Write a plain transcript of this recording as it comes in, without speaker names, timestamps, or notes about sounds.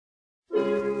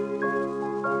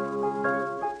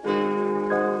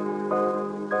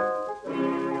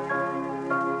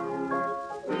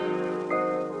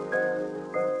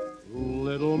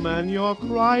and you're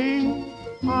crying,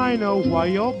 I know why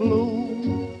you're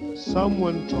blue.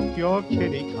 Someone took your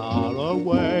kitty car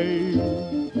away.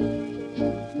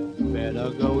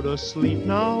 Better go to sleep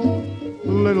now,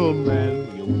 little man,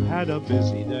 you've had a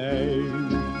busy day.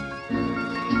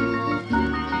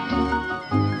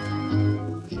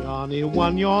 Johnny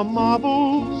won your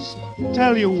marbles,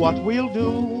 tell you what we'll do.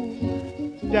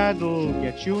 Dad'll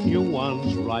get you new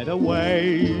ones right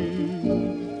away.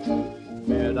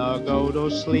 Better go to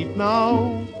sleep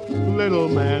now, little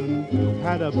man, you've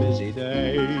had a busy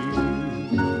day.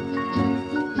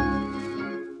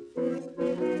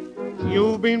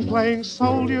 You've been playing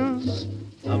soldiers,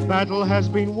 the battle has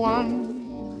been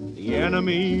won, the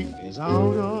enemy is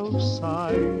out of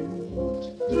sight.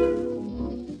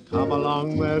 Come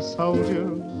along there, soldier,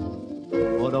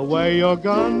 put away your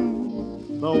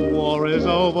gun, the war is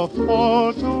over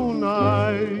for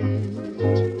tonight.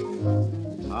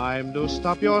 Time to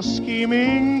stop your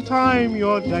scheming, time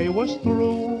your day was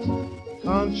through.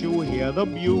 Can't you hear the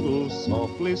bugles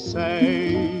softly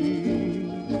say?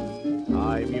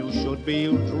 Time you should be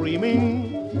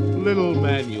dreaming, little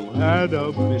man, you had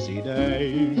a busy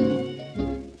day.